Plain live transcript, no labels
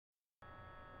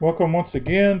Welcome once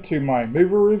again to my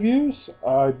movie reviews.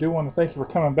 I do want to thank you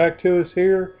for coming back to us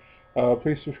here.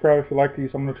 Please subscribe if you like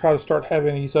these. I'm going to try to start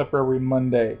having these up every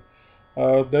Monday.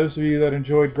 Those of you that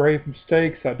enjoyed Grave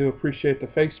Mistakes, I do appreciate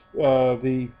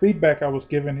the feedback I was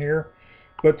given here.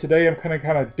 But today I'm going to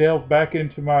kind of delve back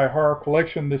into my horror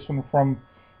collection. This one from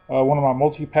one of my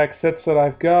multi-pack sets that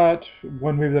I've got.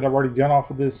 One movie that I've already done off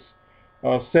of this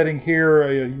setting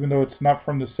here, even though it's not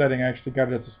from the setting. I actually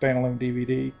got it as a standalone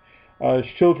DVD. It's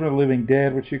Children of the Living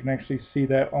Dead, which you can actually see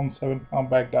that on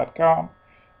 7poundbag.com.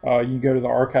 You can go to the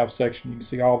archive section. You can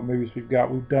see all the movies we've got.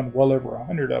 We've done well over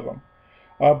 100 of them.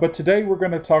 But today we're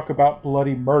going to talk about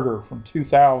Bloody Murder from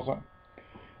 2000.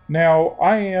 Now,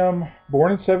 I am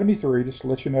born in 73, just to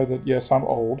let you know that, yes, I'm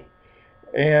old.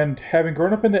 And having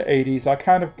grown up in the 80s, I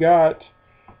kind of got,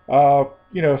 a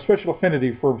special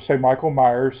affinity for, say, Michael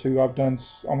Myers, who I've done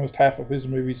almost half of his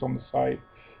movies on the site.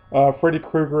 Freddy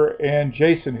Krueger and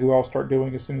Jason, who I'll start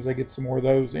doing as soon as I get some more of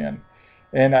those in.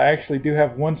 And I actually do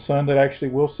have one son that actually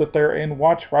will sit there and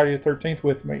watch Friday the 13th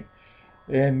with me.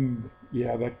 And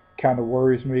yeah, that kind of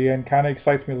worries me and kind of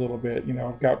excites me a little bit.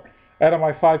 I've got, out of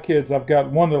my 5 kids, I've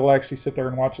got one that will actually sit there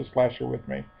and watch a slasher with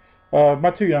me.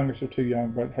 My 2 youngest are too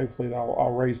young, but hopefully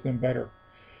I'll raise them better.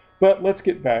 But let's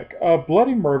get back.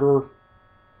 Bloody Murder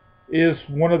is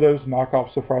one of those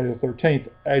knockoffs of Friday the 13th,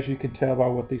 as you can tell by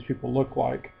what these people look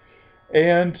like.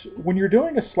 And when you're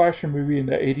doing a slasher movie in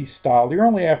the 80s style, you're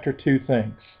only after 2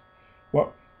 things.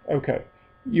 Well, okay,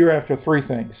 you're after 3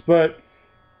 things. But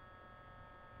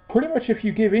pretty much if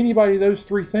you give anybody those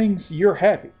 3 things, you're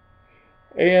happy.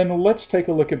 And let's take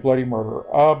a look at Bloody Murder.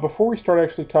 Before we start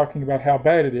actually talking about how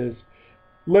bad it is,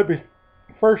 let me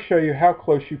first show you how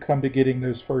close you come to getting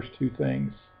those first 2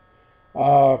 things.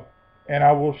 And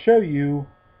I will show you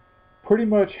pretty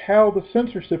much how the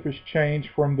censorship has changed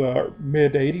from the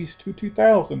mid-80s to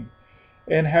 2000,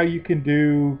 and how you can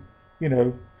do,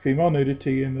 female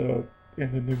nudity in the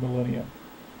new millennium.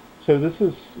 So this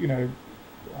is,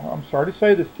 I'm sorry to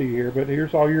say this to you here, but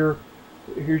here's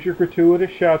your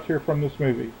gratuitous shots here from this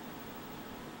movie.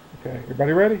 Okay,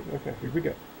 everybody ready? Okay, here we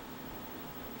go.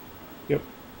 Yep,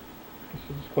 this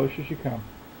is as close as you come.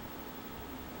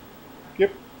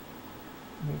 Yep,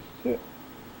 this is it.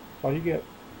 That's all you get.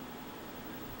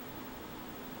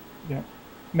 Yeah.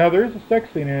 Now there is a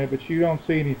sex scene in it, but you don't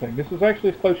see anything. This is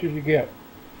actually as close as you get.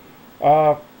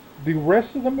 The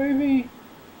rest of the movie,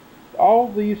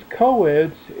 all these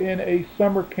co-eds in a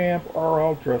summer camp are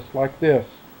all dressed like this.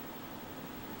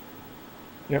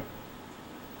 Yep.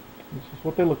 This is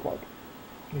what they look like.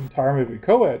 The entire movie.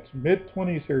 Co-eds,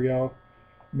 mid-20s here, y'all.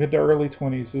 Mid to early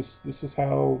 20s. This is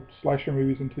how slasher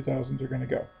movies in 2000s are going to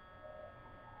go.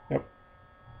 Yep.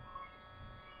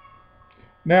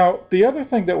 Now, the other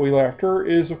thing that we after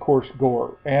is, of course,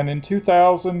 gore. And in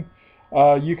 2000,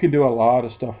 you can do a lot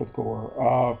of stuff with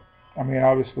gore.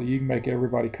 Obviously, you can make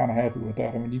everybody kind of happy with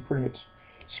that. You pretty much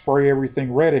spray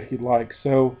everything red if you'd like.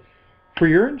 So, for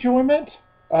your enjoyment,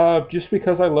 just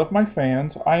because I love my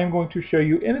fans, I am going to show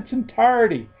you in its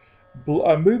entirety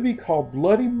a movie called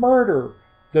Bloody Murder,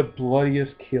 The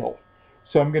Bloodiest Kill.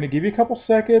 So I'm going to give you a couple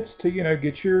seconds to,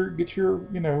 get your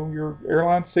your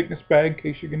airline sickness bag in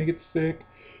case you're going to get sick.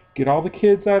 Get all the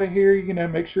kids out of here,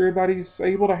 make sure everybody's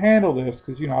able to handle this,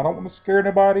 because, I don't want to scare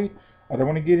nobody. I don't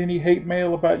want to get any hate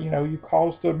mail about, you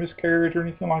caused a miscarriage or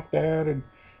anything like that, and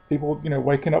people,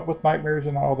 waking up with nightmares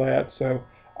and all that. So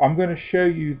I'm going to show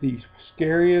you the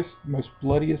scariest, most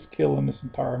bloodiest kill in this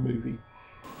entire movie.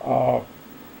 And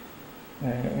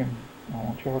I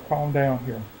want y'all to calm down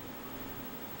here.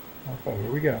 Okay,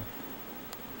 here we go.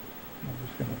 I'm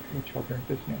just going to let y'all drink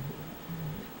this in.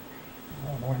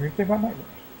 I don't want to hear anything about nightmares.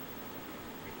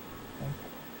 Okay.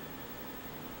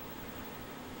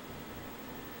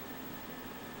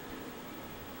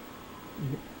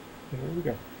 Yep. There we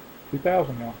go.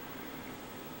 2000 now.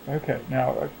 Okay,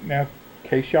 now, in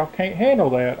case y'all can't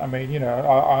handle that,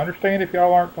 I understand if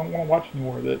y'all don't want to watch any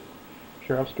more of this. I'm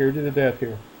sure I've scared you to death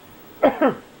here.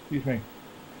 Excuse me.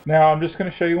 Now I'm just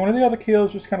going to show you one of the other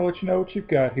kills, just kind of let you know what you've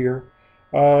got here.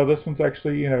 This one's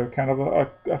actually, kind of a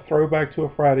throwback to a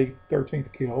Friday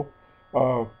 13th kill.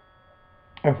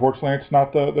 Unfortunately, it's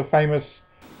not the famous,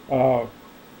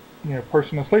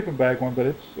 person in a sleeping bag one, but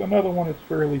it's another one that's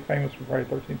fairly famous from Friday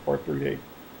 13th Part 3D.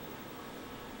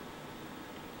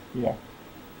 Yeah.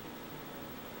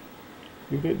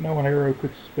 You didn't know an arrow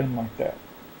could spin like that.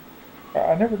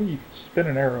 I never knew you could spin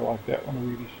an arrow like that when a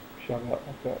movie shot out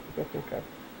like that, but that's okay.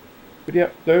 But yeah,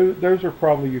 those are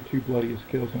probably your 2 bloodiest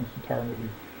kills in this entire movie.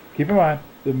 Keep in mind,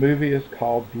 the movie is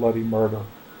called Bloody Murder.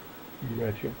 You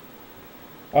betcha.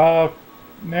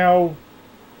 Now,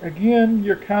 again,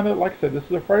 you're kind of, like I said, this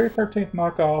is a Friday the 13th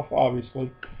knockoff,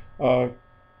 obviously. Uh,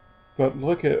 but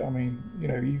look at, I mean, you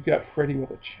know, you've got Freddy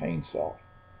with a chainsaw.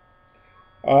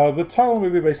 The title of the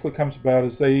movie basically comes about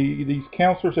is these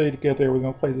counselors say together, we're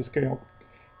going to play this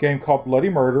game called Bloody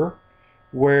Murder,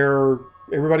 where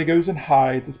everybody goes and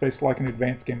hides. It's basically like an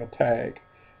advanced game of tag.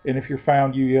 And if you're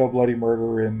found, you yell Bloody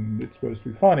Murder, and it's supposed to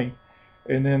be funny.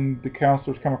 And then the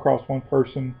counselors come across one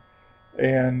person,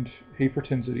 and he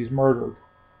pretends that he's murdered.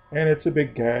 And it's a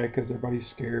big gag because everybody's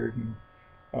scared, and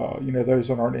you know, those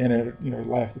that aren't in it, you know,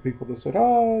 laugh at the people that said,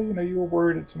 oh, you know, you were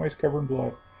worried that somebody's covered in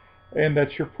blood. And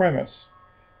that's your premise.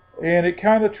 And it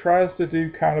kind of tries to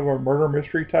do kind of a murder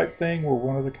mystery type thing where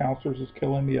one of the counselors is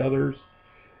killing the others.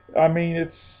 I mean,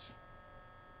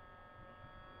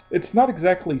 it's not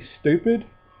exactly stupid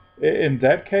in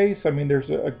that case. I mean, there's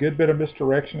a good bit of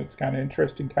misdirection. It's kind of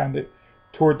interesting kind of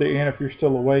toward the end if you're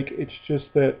still awake. It's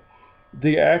just that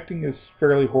the acting is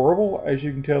fairly horrible. As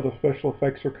you can tell, the special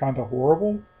effects are kind of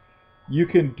horrible. You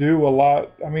can do a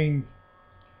lot. I mean,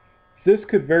 this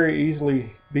could very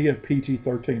easily be a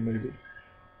PG-13 movie.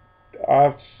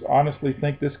 I honestly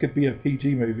think this could be a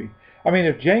PG movie. I mean,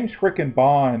 if James frickin'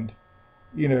 Bond,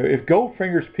 you know, if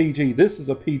Goldfinger's PG, this is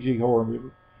a PG horror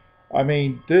movie. I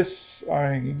mean,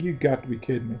 you got to be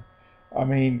kidding me. I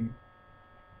mean,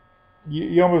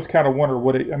 you almost kind of wonder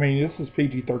what it, I mean, this is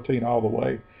PG-13 all the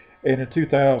way. And in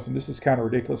 2000, this is kind of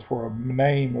ridiculous for a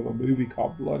name of a movie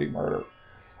called Bloody Murder.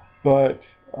 But,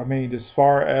 I mean, as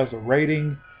far as a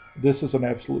rating, this is an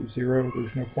absolute zero.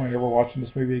 There's no point ever watching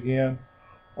this movie again.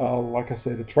 Like I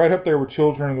said, it's right up there with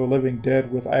Children of the Living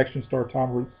Dead with action star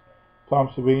Tom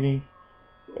Savini.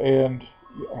 And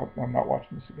I'm not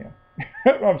watching this again.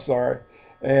 I'm sorry.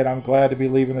 And I'm glad to be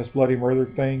leaving this Bloody Murder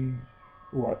thing.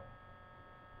 What?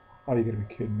 Are you going to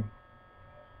be kidding me?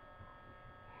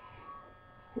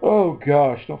 Oh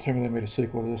gosh, don't tell me they made a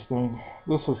sequel to this thing.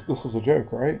 This is a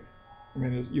joke, right? I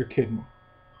mean, you're kidding me.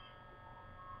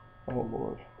 Oh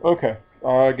Lord. Okay,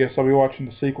 I guess I'll be watching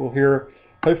the sequel here.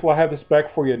 Hopefully I have this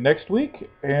back for you next week,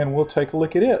 and we'll take a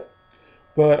look at it.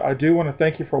 But I do want to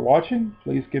thank you for watching.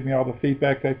 Please give me all the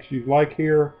feedback that you like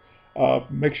here.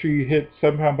 Make sure you hit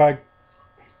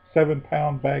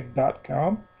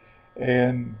 7poundbag.com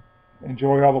and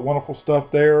enjoy all the wonderful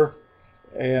stuff there.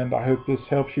 And I hope this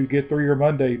helps you get through your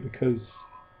Monday because,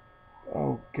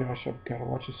 oh gosh, I've got to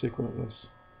watch a sequel of this.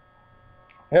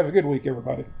 Have a good week,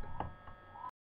 everybody.